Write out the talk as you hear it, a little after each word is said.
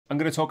I'm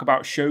going to talk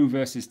about show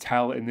versus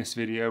tell in this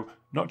video,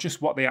 not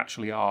just what they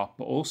actually are,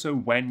 but also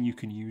when you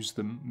can use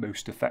them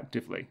most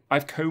effectively.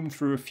 I've combed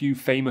through a few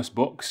famous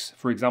books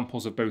for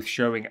examples of both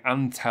showing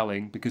and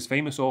telling, because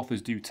famous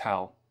authors do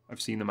tell.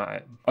 I've seen them at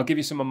it. I'll give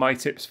you some of my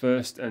tips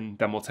first, and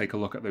then we'll take a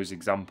look at those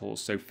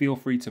examples, so feel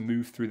free to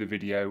move through the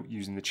video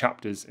using the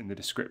chapters in the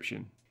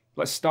description.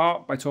 Let's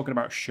start by talking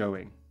about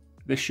showing.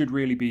 This should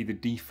really be the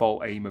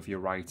default aim of your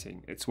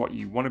writing. It's what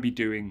you want to be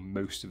doing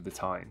most of the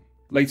time.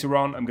 Later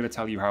on, I'm going to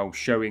tell you how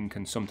showing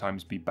can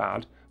sometimes be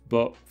bad,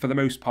 but for the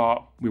most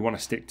part, we want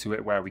to stick to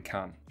it where we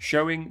can.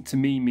 Showing, to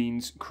me,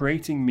 means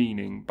creating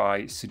meaning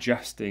by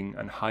suggesting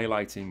and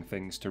highlighting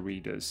things to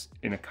readers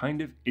in a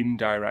kind of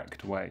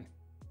indirect way.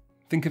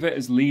 Think of it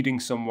as leading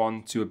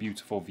someone to a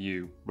beautiful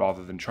view,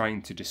 rather than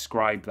trying to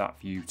describe that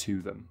view to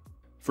them.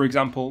 For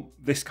example,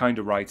 this kind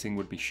of writing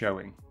would be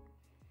showing.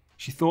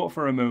 She thought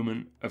for a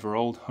moment of her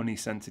old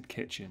honey-scented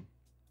kitchen,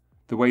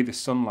 the way the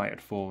sunlight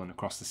had fallen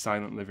across the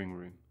silent living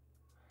room.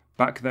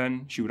 Back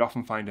then, she would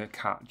often find her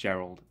cat,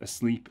 Gerald,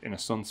 asleep in a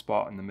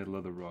sunspot in the middle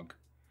of the rug.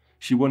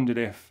 She wondered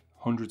if,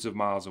 hundreds of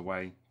miles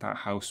away, that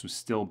house was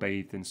still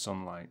bathed in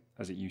sunlight,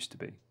 as it used to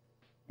be.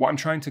 What I'm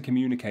trying to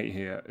communicate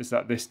here is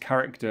that this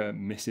character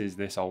misses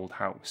this old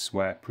house,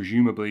 where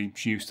presumably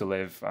she used to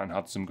live and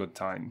had some good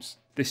times.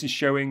 This is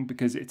showing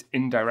because it's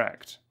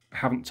indirect. I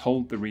haven't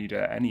told the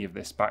reader any of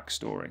this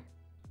backstory.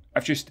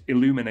 I've just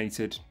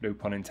illuminated, no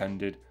pun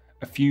intended,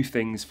 a few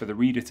things for the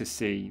reader to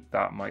see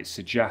that might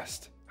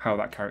suggest how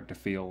that character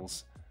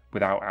feels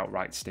without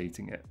outright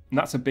stating it. And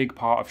that's a big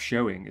part of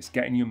showing, is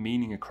getting your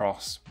meaning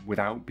across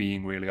without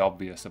being really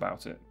obvious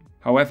about it.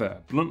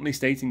 However, bluntly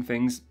stating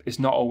things is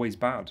not always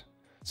bad.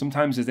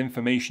 Sometimes there's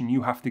information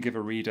you have to give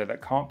a reader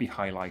that can't be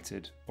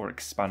highlighted or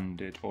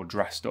expanded or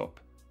dressed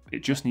up.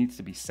 It just needs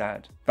to be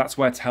said. That's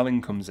where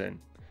telling comes in.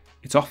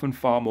 It's often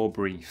far more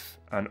brief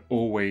and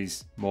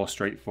always more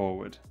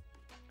straightforward.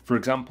 For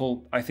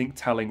example, I think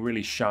telling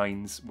really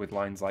shines with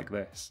lines like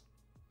this.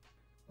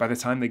 By the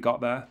time they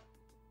got there,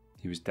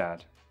 he was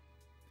dead.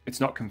 It's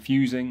not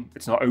confusing,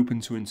 it's not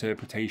open to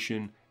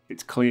interpretation,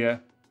 it's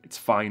clear, it's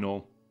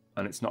final,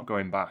 and it's not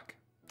going back.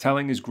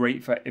 Telling is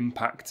great for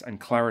impact and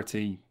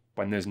clarity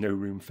when there's no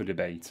room for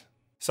debate.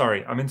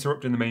 Sorry, I'm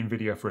interrupting the main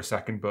video for a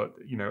second, but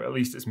at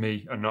least it's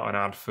me and not an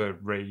ad for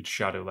Raid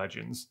Shadow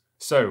Legends.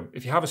 So,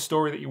 if you have a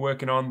story that you're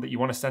working on that you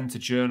want to send to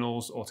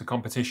journals or to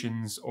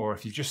competitions, or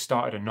if you've just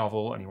started a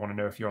novel and you want to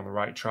know if you're on the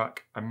right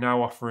track, I'm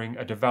now offering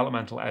a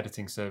developmental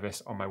editing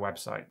service on my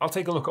website. I'll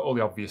take a look at all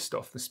the obvious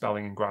stuff, the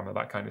spelling and grammar,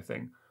 that kind of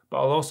thing,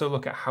 but I'll also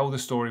look at how the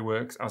story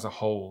works as a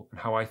whole and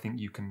how I think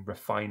you can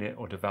refine it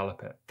or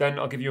develop it. Then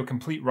I'll give you a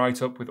complete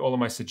write-up with all of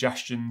my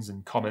suggestions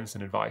and comments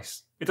and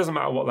advice. It doesn't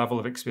matter what level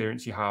of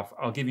experience you have,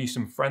 I'll give you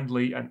some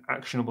friendly and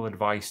actionable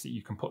advice that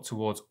you can put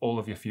towards all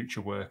of your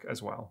future work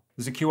as well.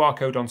 There's a QR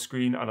code on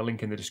screen and a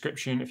link in the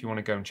description if you want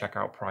to go and check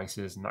out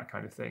prices and that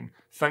kind of thing.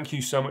 Thank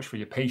you so much for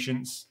your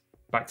patience.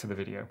 Back to the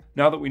video.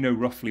 Now that we know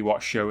roughly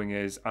what showing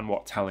is and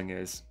what telling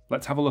is,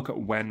 let's have a look at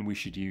when we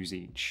should use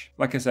each.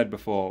 Like I said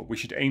before, we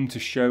should aim to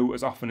show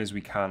as often as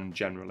we can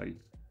generally,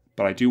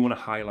 but I do want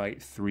to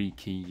highlight 3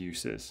 key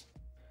uses.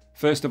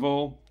 First of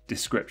all,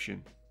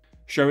 description.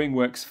 Showing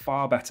works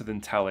far better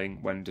than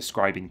telling when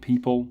describing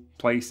people,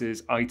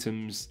 places,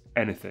 items,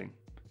 anything.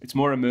 It's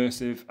more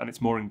immersive and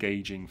it's more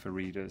engaging for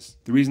readers.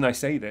 The reason I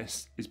say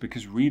this is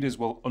because readers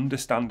will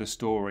understand a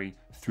story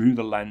through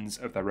the lens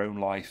of their own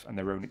life and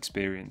their own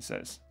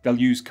experiences. They'll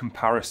use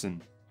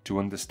comparison to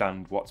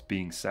understand what's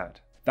being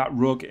said. That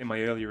rug in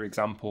my earlier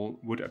example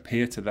would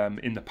appear to them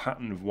in the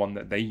pattern of one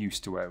that they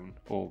used to own,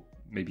 or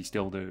maybe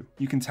still do.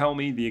 You can tell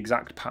me the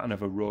exact pattern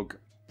of a rug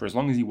for as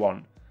long as you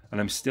want,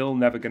 and I'm still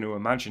never going to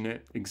imagine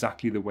it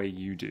exactly the way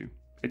you do.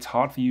 It's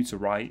hard for you to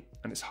write,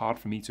 and it's hard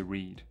for me to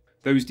read.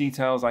 Those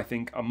details, I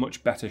think, are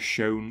much better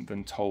shown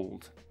than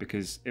told,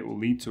 because it will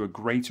lead to a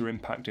greater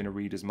impact in a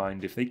reader's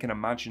mind if they can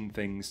imagine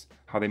things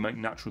how they might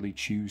naturally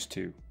choose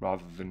to,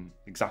 rather than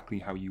exactly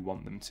how you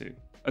want them to.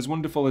 As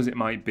wonderful as it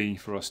might be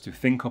for us to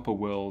think up a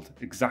world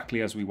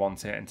exactly as we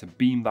want it and to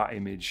beam that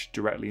image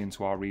directly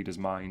into our reader's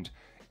mind,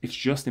 it's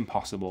just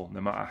impossible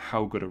no matter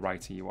how good a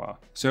writer you are.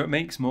 So it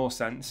makes more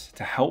sense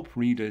to help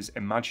readers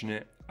imagine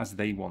it as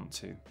they want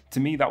to. To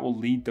me, that will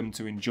lead them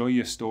to enjoy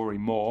your story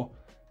more,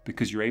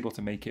 because you're able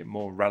to make it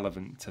more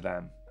relevant to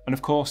them. And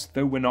of course,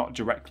 though we're not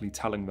directly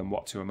telling them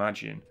what to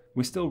imagine,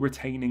 we're still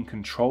retaining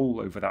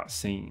control over that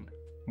scene.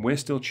 We're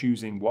still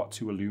choosing what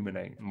to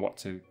illuminate and what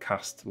to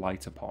cast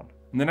light upon.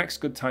 And the next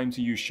good time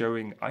to use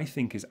showing, I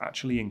think, is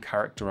actually in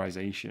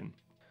characterization.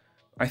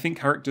 I think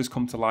characters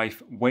come to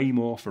life way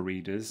more for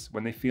readers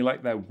when they feel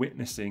like they're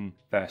witnessing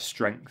their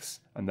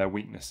strengths and their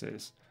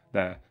weaknesses,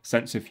 their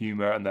sense of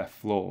humour and their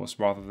flaws,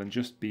 rather than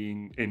just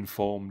being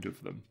informed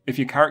of them. If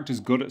your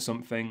character's good at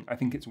something, I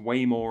think it's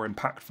way more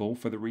impactful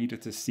for the reader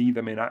to see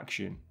them in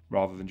action,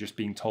 rather than just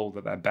being told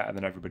that they're better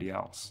than everybody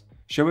else.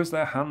 Show us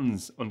their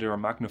hands under a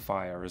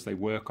magnifier as they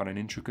work on an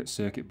intricate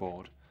circuit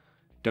board.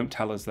 Don't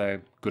tell us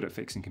they're good at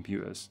fixing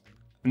computers.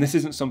 And this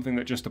isn't something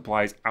that just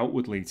applies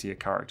outwardly to your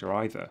character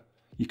either.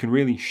 You can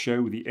really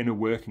show the inner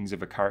workings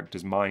of a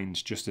character's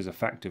mind just as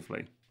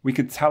effectively. We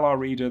could tell our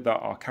reader that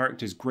our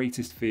character's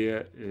greatest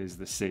fear is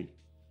the sea.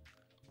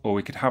 Or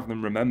we could have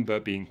them remember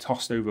being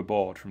tossed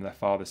overboard from their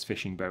father's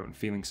fishing boat and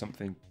feeling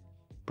something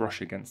brush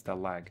against their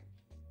leg.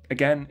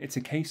 Again, it's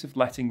a case of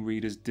letting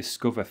readers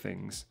discover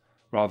things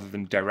rather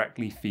than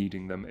directly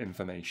feeding them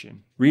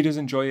information. Readers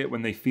enjoy it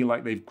when they feel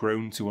like they've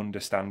grown to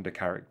understand a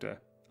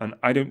character, and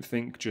I don't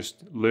think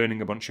just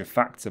learning a bunch of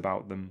facts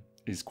about them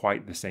is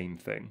quite the same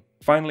thing.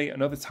 Finally,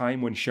 another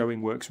time when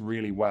showing works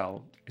really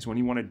well is when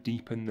you want to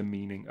deepen the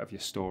meaning of your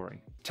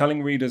story.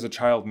 Telling readers a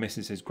child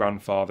misses his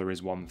grandfather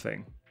is one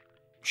thing.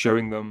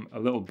 Showing them a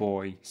little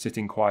boy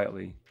sitting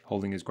quietly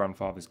holding his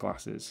grandfather's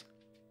glasses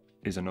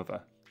is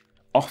another.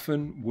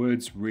 Often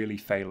words really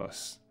fail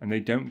us, and they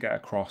don't get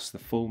across the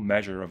full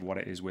measure of what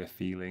it is we're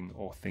feeling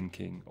or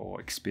thinking or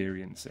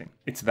experiencing.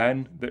 It's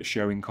then that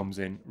showing comes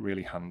in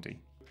really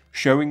handy.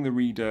 Showing the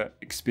reader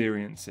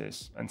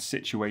experiences and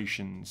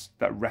situations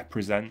that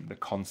represent the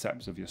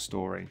concepts of your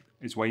story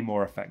is way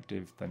more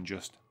effective than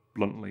just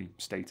bluntly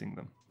stating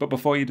them. But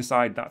before you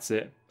decide that's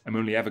it, I'm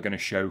only ever going to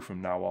show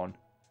from now on,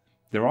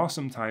 there are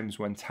some times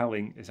when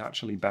telling is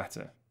actually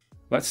better.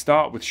 Let's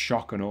start with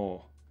shock and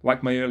awe.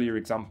 Like my earlier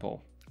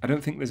example, I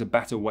don't think there's a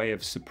better way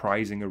of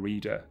surprising a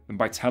reader than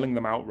by telling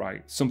them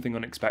outright something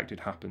unexpected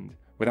happened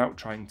without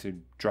trying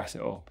to dress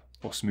it up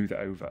or smooth it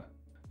over.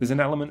 There's an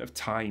element of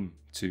time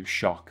to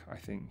shock, I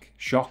think.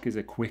 Shock is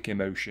a quick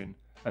emotion,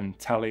 and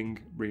telling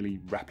really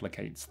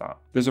replicates that.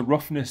 There's a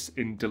roughness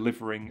in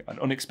delivering an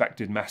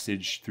unexpected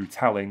message through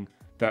telling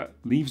that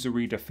leaves a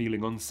reader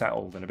feeling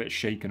unsettled and a bit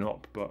shaken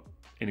up, but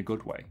in a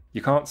good way.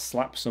 You can't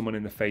slap someone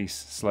in the face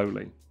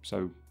slowly,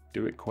 so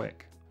do it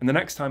quick. And the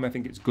next time I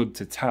think it's good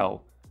to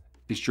tell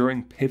is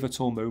during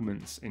pivotal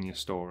moments in your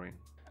story.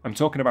 I'm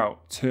talking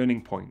about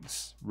turning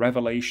points,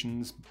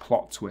 revelations,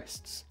 plot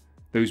twists,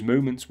 those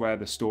moments where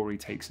the story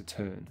takes a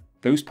turn.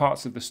 Those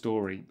parts of the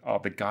story are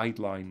the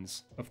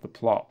guidelines of the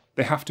plot.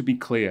 They have to be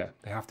clear,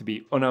 they have to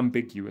be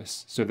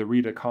unambiguous, so the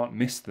reader can't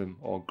miss them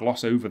or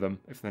gloss over them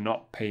if they're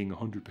not paying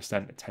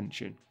 100%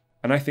 attention.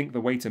 And I think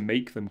the way to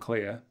make them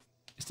clear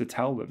is to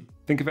tell them.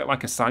 Think of it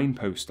like a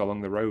signpost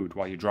along the road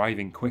while you're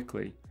driving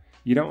quickly.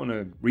 You don't want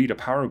to read a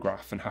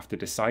paragraph and have to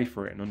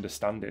decipher it and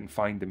understand it and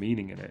find the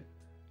meaning in it.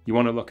 You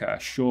want to look at a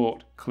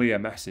short, clear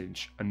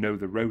message and know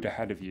the road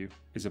ahead of you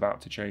is about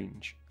to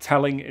change.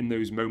 Telling in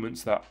those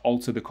moments that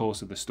alter the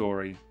course of the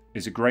story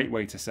is a great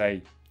way to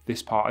say,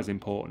 this part is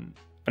important,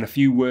 and a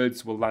few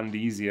words will land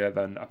easier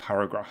than a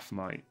paragraph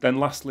might. Then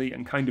lastly,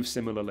 and kind of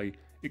similarly,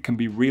 it can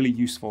be really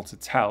useful to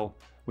tell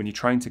when you're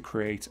trying to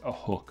create a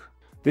hook.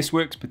 This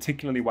works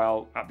particularly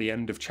well at the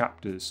end of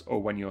chapters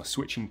or when you're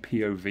switching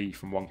POV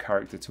from one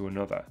character to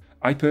another.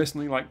 I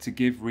personally like to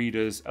give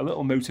readers a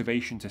little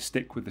motivation to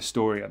stick with the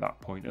story at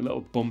that point, a little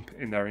bump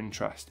in their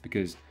interest,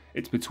 because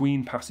it's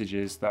between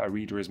passages that a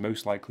reader is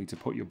most likely to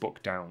put your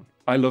book down.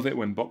 I love it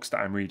when books that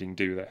I'm reading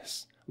do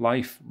this.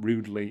 Life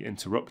rudely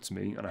interrupts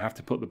me and I have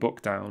to put the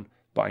book down,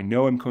 but I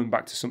know I'm coming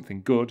back to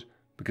something good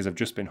because I've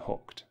just been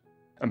hooked.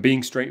 And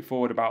being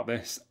straightforward about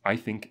this, I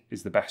think,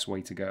 is the best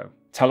way to go.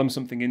 Tell them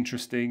something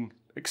interesting,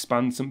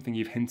 expand something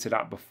you've hinted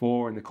at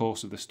before in the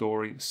course of the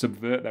story,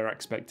 subvert their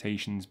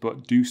expectations,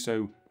 but do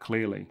so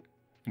clearly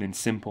and in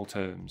simple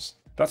terms.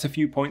 That's a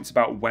few points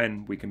about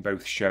when we can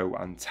both show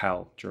and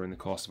tell during the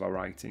course of our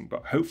writing,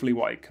 but hopefully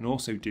what it can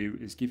also do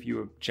is give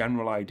you a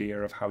general idea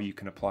of how you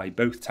can apply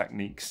both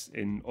techniques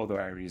in other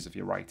areas of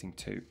your writing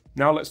too.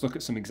 Now let's look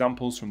at some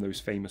examples from those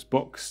famous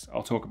books.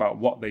 I'll talk about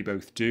what they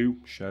both do,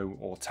 show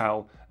or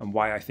tell, and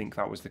why I think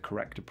that was the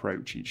correct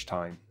approach each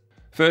time.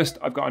 First,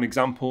 I've got an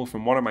example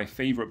from one of my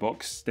favourite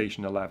books,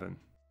 Station 11.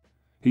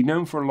 He'd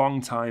known for a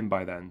long time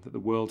by then that the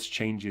world's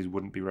changes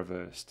wouldn't be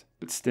reversed,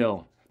 but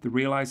still, the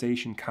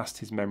realisation cast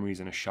his memories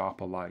in a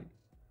sharper light.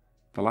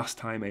 The last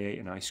time I ate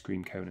an ice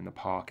cream cone in the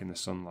park in the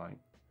sunlight.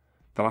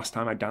 The last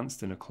time I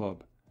danced in a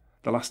club.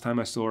 The last time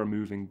I saw a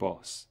moving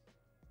bus.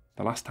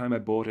 The last time I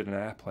boarded an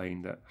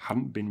airplane that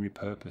hadn't been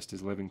repurposed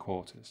as living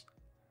quarters.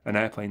 An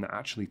airplane that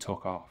actually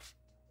took off.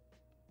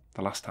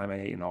 The last time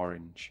I ate an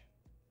orange.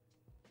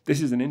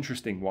 This is an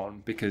interesting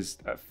one because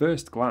at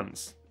first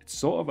glance, it's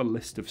sort of a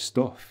list of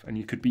stuff and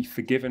you could be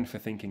forgiven for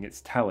thinking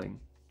it's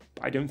telling,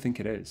 but I don't think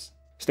it is.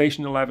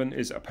 Station 11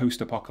 is a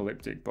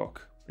post-apocalyptic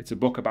book. It's a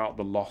book about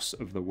the loss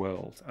of the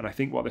world, and I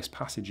think what this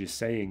passage is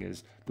saying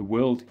is the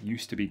world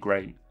used to be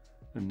great,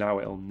 and now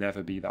it'll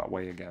never be that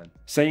way again.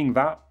 Saying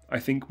that, I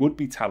think, would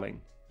be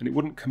telling, and it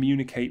wouldn't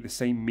communicate the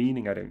same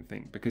meaning, I don't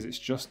think, because it's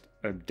just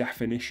a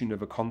definition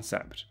of a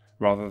concept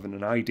rather than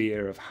an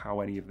idea of how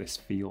any of this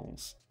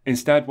feels.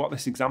 Instead, what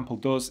this example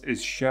does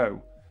is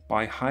show,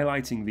 by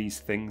highlighting these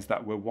things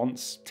that were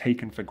once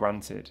taken for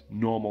granted,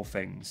 normal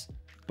things,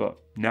 but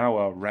now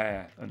are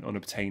rare and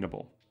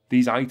unobtainable.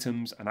 These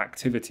items and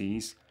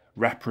activities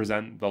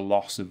represent the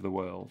loss of the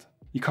world.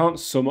 You can't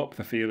sum up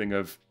the feeling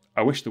of,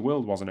 I wish the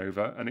world wasn't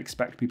over, and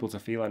expect people to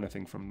feel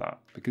anything from that,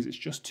 because it's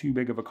just too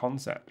big of a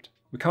concept.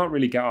 We can't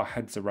really get our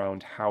heads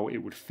around how it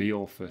would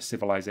feel for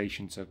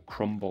civilization to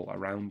crumble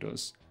around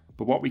us,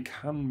 but what we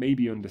can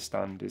maybe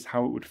understand is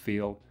how it would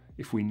feel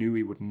if we knew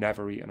he would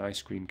never eat an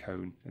ice cream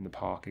cone in the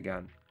park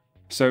again.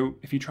 So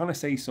if you're trying to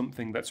say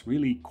something that's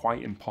really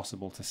quite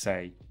impossible to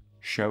say,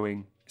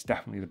 showing is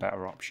definitely the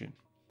better option.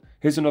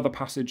 Here's another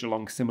passage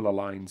along similar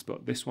lines,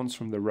 but this one's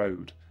from The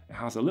Road. It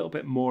has a little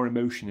bit more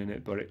emotion in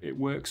it, but it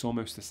works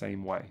almost the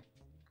same way.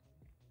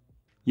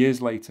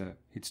 Years later,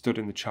 he'd stood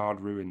in the charred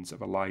ruins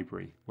of a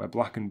library where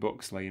blackened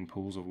books lay in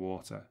pools of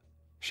water,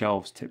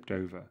 shelves tipped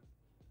over.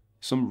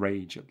 Some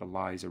rage at the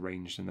lies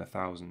arranged in their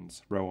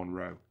thousands, row on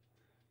row.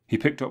 He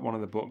picked up one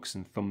of the books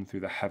and thumbed through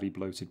the heavy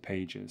bloated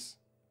pages.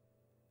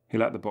 He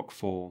let the book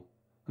fall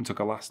and took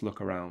a last look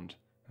around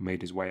and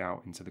made his way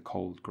out into the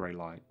cold grey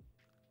light.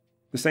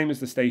 The same as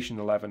the Station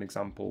 11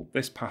 example,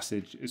 this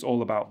passage is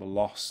all about the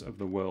loss of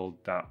the world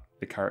that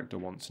the character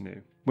once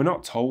knew. We're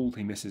not told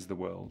he misses the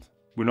world.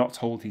 We're not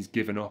told he's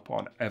given up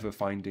on ever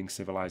finding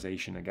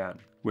civilization again.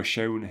 We're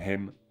shown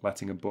him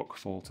letting a book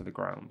fall to the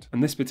ground.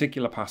 And this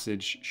particular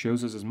passage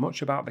shows us as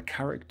much about the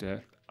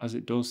character as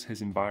it does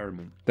his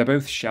environment. They're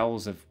both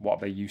shells of what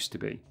they used to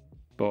be.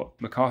 But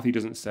McCarthy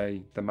doesn't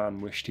say the man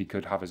wished he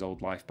could have his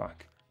old life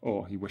back,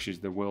 or he wishes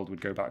the world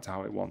would go back to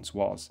how it once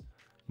was.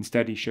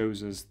 Instead, he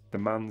shows us the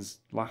man's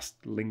last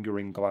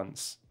lingering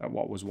glance at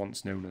what was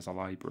once known as a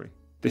library.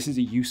 This is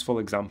a useful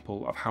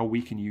example of how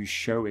we can use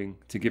showing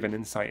to give an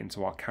insight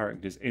into our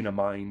character's inner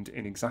mind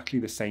in exactly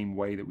the same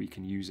way that we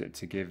can use it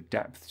to give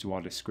depth to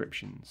our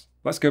descriptions.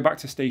 Let's go back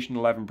to Station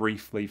 11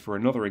 briefly for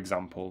another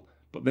example,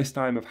 but this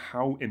time of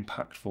how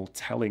impactful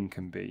telling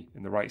can be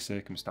in the right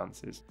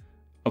circumstances.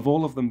 Of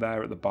all of them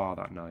there at the bar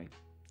that night,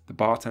 the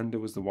bartender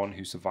was the one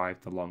who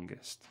survived the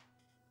longest.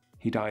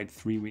 He died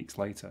 3 weeks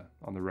later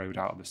on the road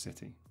out of the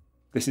city.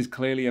 This is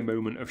clearly a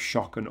moment of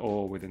shock and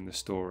awe within the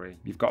story.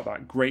 You've got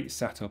that great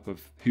setup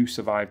of who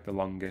survived the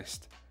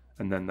longest,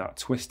 and then that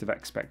twist of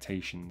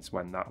expectations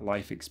when that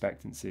life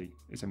expectancy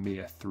is a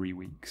mere 3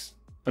 weeks.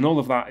 And all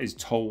of that is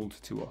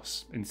told to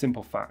us in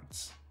simple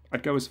facts.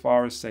 I'd go as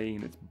far as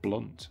saying it's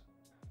blunt.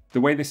 The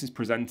way this is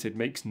presented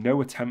makes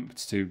no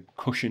attempt to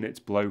cushion its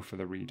blow for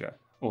the reader,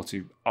 or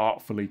to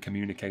artfully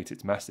communicate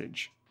its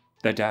message.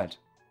 They're dead.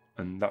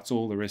 And that's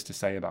all there is to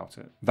say about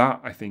it. That,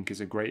 I think, is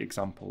a great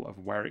example of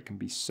where it can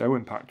be so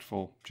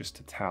impactful just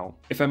to tell.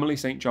 If Emily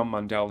St. John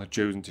Mandel had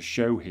chosen to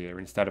show here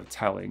instead of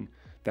telling,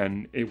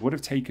 then it would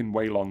have taken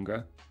way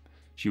longer.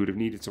 She would have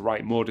needed to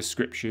write more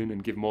description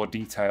and give more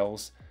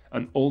details,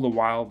 and all the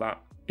while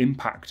that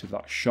impact of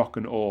that shock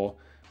and awe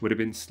would have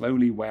been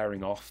slowly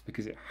wearing off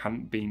because it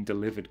hadn't been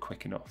delivered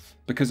quick enough.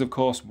 Because of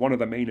course, one of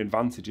the main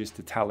advantages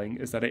to telling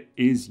is that it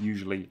is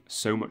usually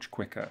so much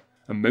quicker.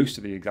 And most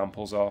of the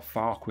examples are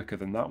far quicker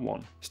than that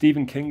one.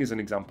 Stephen King is an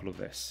example of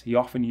this. He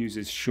often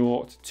uses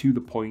short, to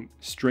the point,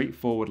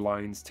 straightforward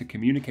lines to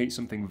communicate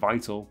something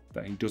vital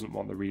that he doesn't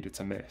want the reader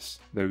to miss.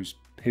 Those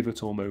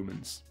pivotal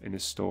moments in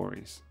his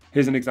stories.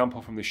 Here's an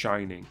example from The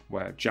Shining,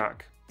 where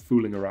Jack,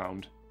 fooling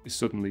around, is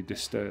suddenly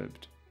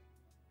disturbed.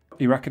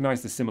 He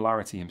recognised the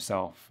similarity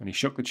himself, and he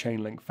shook the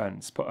chain link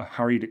fence, put a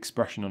harried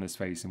expression on his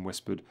face and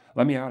whispered,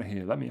 "Let me out of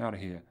here, let me out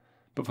of here."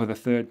 But for the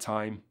third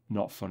time,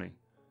 not funny.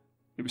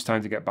 It was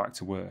time to get back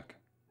to work.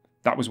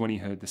 That was when he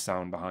heard the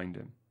sound behind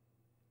him.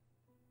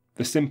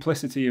 The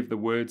simplicity of the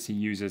words he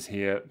uses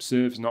here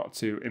serves not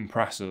to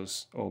impress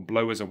us or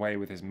blow us away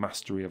with his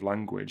mastery of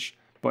language,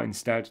 but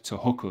instead to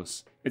hook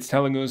us. It's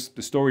telling us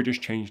the story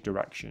just changed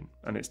direction,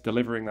 and it's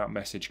delivering that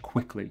message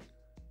quickly,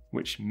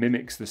 which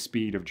mimics the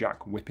speed of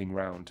Jack whipping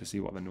round to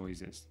see what the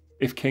noise is.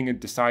 If King had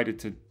decided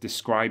to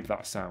describe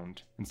that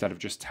sound instead of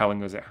just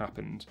telling us it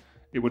happened,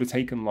 it would have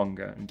taken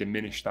longer and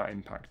diminished that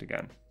impact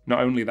again. Not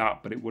only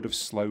that, but it would have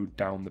slowed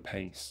down the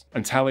pace.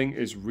 And telling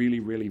is really,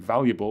 really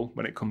valuable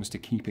when it comes to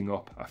keeping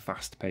up a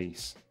fast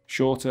pace.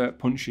 Shorter,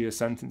 punchier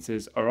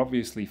sentences are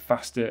obviously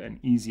faster and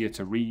easier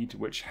to read,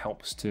 which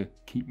helps to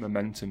keep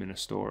momentum in a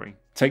story.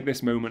 Take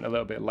this moment a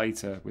little bit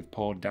later with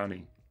poor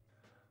Danny.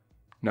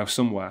 Now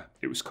somewhere,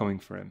 it was coming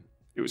for him.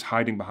 It was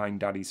hiding behind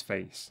Daddy's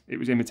face. It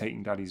was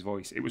imitating Daddy's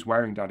voice. It was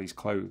wearing Daddy's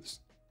clothes.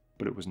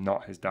 But it was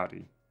not his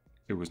daddy.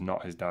 It was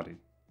not his daddy.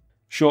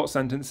 Short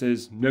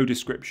sentences, no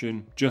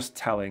description, just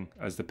telling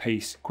as the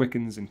pace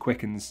quickens and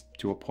quickens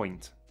to a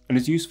point. And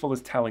as useful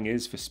as telling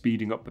is for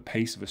speeding up the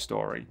pace of a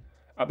story,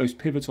 at those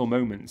pivotal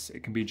moments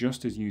it can be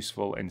just as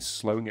useful in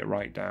slowing it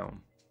right down.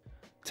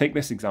 Take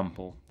this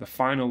example, the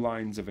final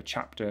lines of a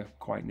chapter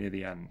quite near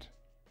the end.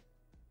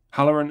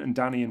 Halloran and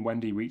Danny and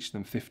Wendy reached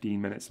them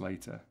 15 minutes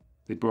later.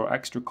 They brought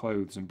extra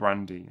clothes and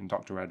brandy and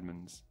Dr.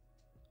 Edmonds.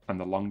 And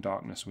the long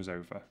darkness was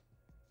over.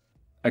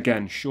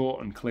 Again,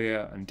 short and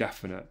clear and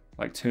definite,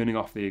 like turning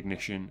off the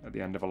ignition at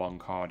the end of a long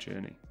car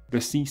journey. The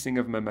ceasing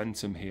of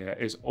momentum here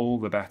is all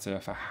the better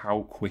for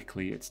how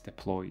quickly it's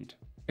deployed.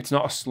 It's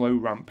not a slow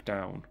ramp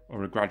down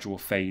or a gradual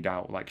fade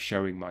out like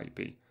showing might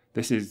be.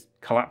 This is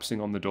collapsing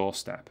on the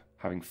doorstep,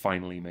 having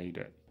finally made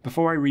it.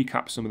 Before I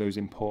recap some of those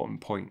important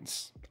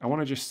points, I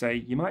want to just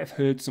say you might have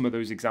heard some of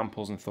those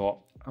examples and thought,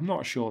 I'm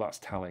not sure that's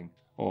telling,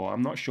 or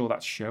I'm not sure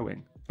that's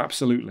showing.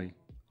 Absolutely.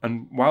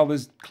 And while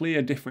there's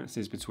clear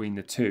differences between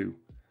the two,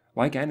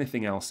 Like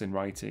anything else in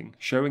writing,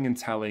 showing and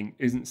telling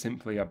isn't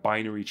simply a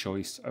binary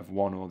choice of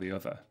one or the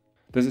other.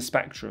 There's a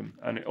spectrum,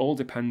 and it all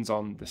depends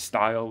on the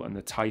style and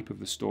the type of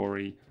the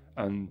story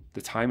and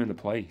the time and the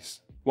place.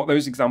 What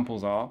those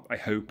examples are, I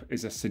hope,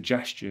 is a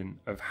suggestion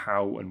of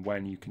how and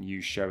when you can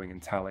use showing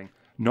and telling,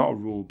 not a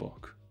rule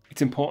book.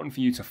 It's important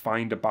for you to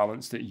find a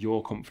balance that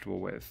you're comfortable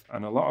with,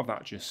 and a lot of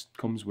that just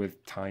comes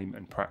with time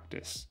and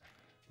practice.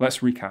 Let's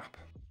recap.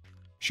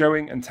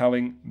 Showing and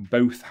telling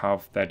both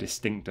have their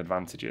distinct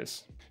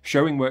advantages.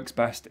 Showing works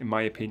best, in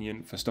my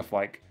opinion, for stuff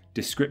like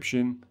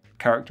description,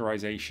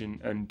 characterization,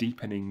 and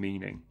deepening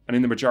meaning. And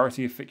in the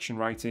majority of fiction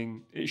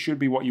writing, it should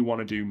be what you want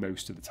to do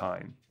most of the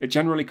time. It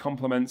generally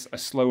complements a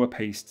slower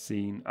paced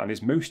scene and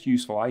is most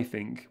useful, I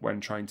think, when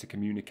trying to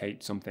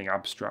communicate something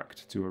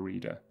abstract to a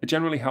reader. It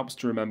generally helps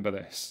to remember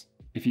this.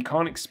 If you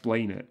can't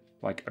explain it,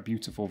 like a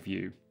beautiful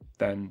view,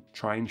 then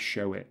try and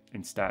show it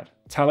instead.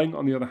 Telling,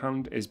 on the other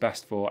hand, is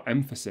best for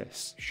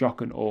emphasis,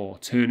 shock and awe,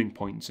 turning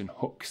points and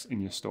hooks in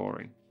your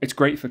story. It's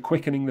great for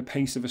quickening the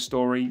pace of a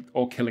story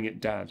or killing it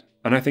dead.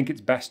 And I think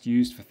it's best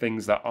used for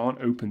things that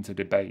aren't open to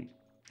debate,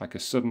 like a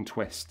sudden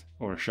twist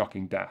or a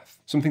shocking death.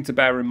 Something to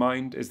bear in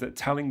mind is that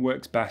telling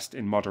works best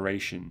in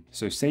moderation,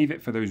 so save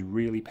it for those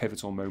really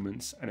pivotal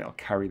moments and it'll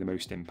carry the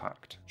most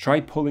impact. Try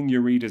pulling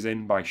your readers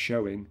in by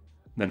showing,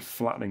 then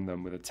flattening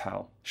them with a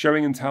tell.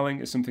 Showing and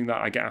telling is something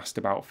that I get asked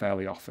about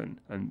fairly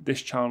often, and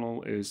this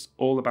channel is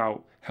all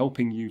about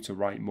helping you to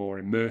write more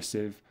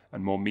immersive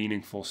and more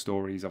meaningful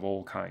stories of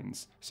all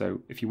kinds.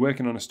 So if you're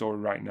working on a story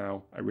right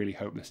now, I really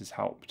hope this has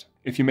helped.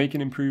 If you're making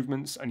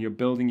improvements and you're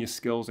building your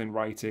skills in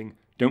writing,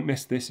 don't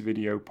miss this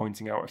video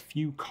pointing out a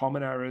few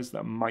common errors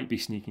that might be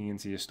sneaking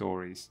into your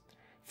stories.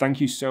 Thank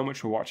you so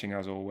much for watching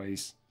as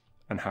always,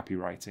 and happy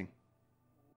writing.